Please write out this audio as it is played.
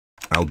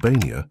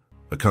Albania,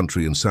 a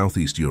country in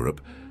Southeast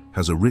Europe,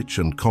 has a rich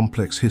and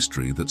complex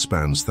history that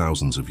spans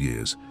thousands of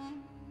years.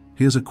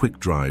 Here's a quick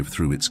drive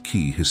through its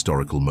key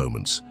historical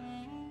moments.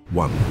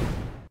 1.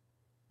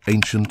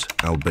 Ancient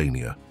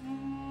Albania.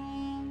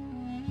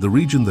 The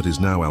region that is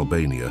now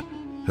Albania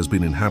has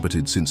been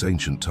inhabited since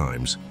ancient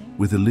times,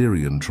 with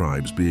Illyrian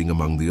tribes being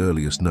among the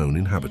earliest known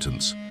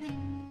inhabitants.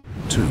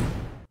 2.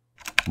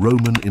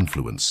 Roman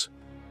influence.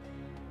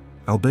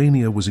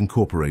 Albania was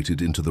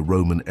incorporated into the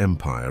Roman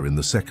Empire in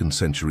the 2nd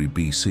century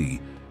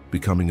BC,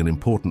 becoming an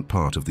important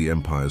part of the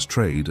empire's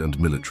trade and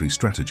military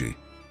strategy.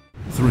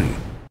 3.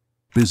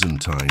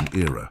 Byzantine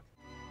Era.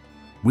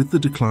 With the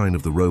decline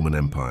of the Roman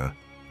Empire,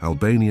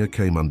 Albania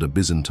came under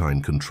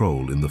Byzantine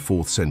control in the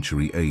 4th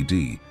century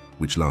AD,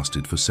 which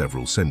lasted for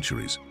several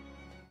centuries.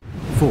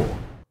 4.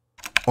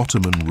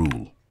 Ottoman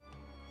Rule.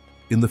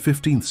 In the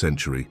 15th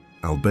century,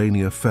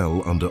 Albania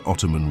fell under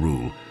Ottoman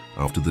rule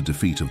after the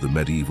defeat of the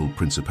medieval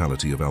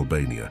Principality of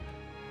Albania.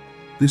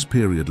 This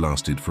period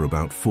lasted for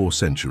about 4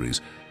 centuries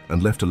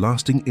and left a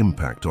lasting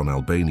impact on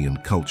Albanian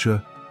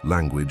culture,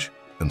 language,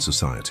 and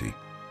society.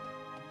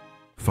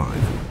 5.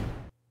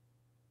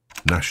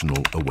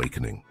 National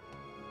awakening.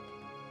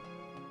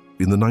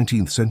 In the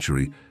 19th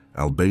century,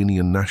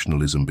 Albanian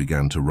nationalism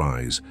began to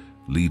rise,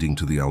 leading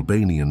to the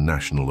Albanian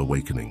National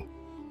Awakening.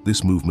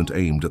 This movement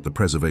aimed at the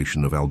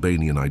preservation of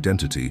Albanian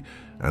identity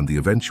and the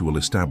eventual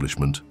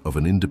establishment of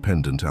an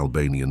independent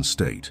Albanian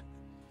state.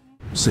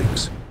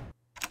 6.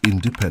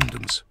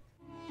 Independence.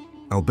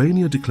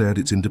 Albania declared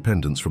its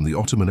independence from the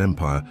Ottoman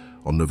Empire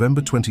on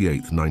November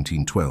 28,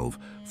 1912,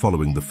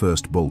 following the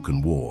First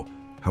Balkan War.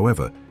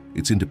 However,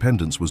 its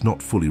independence was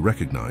not fully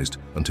recognized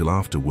until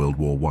after World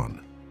War I.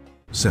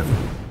 7.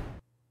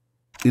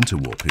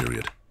 Interwar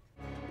Period.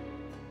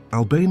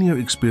 Albania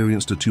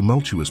experienced a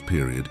tumultuous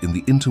period in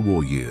the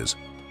interwar years,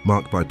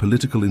 marked by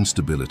political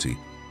instability,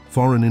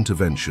 foreign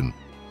intervention,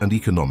 and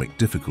economic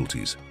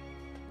difficulties.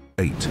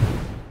 8.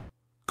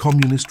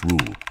 Communist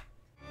rule.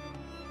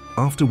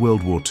 After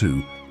World War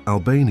II,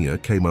 Albania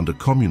came under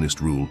communist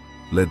rule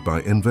led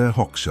by Enver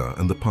Hoxha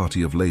and the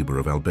Party of Labour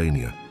of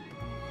Albania.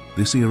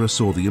 This era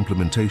saw the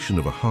implementation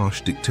of a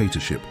harsh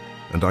dictatorship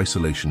and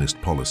isolationist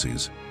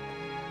policies.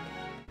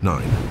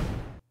 9.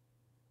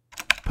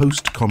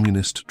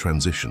 Post-communist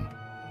transition.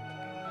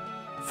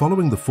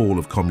 Following the fall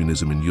of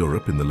communism in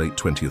Europe in the late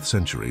 20th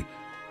century,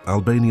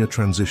 Albania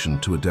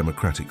transitioned to a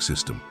democratic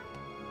system.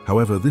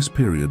 However, this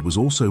period was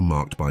also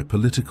marked by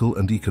political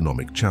and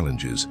economic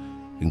challenges,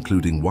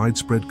 including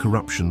widespread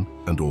corruption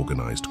and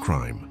organized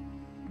crime.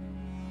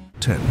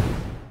 10.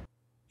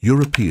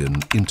 European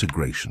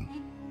integration.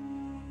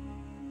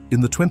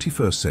 In the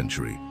 21st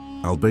century,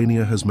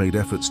 Albania has made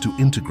efforts to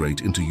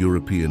integrate into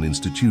European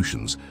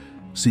institutions,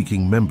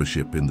 seeking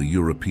membership in the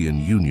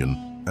European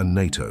Union and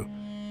NATO.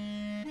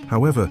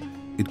 However,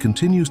 it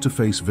continues to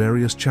face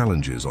various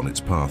challenges on its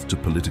path to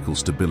political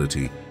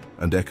stability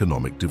and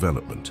economic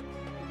development.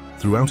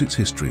 Throughout its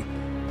history,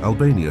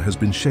 Albania has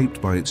been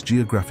shaped by its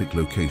geographic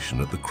location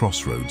at the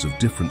crossroads of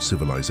different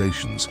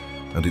civilizations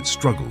and its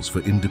struggles for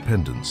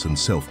independence and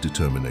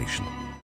self-determination.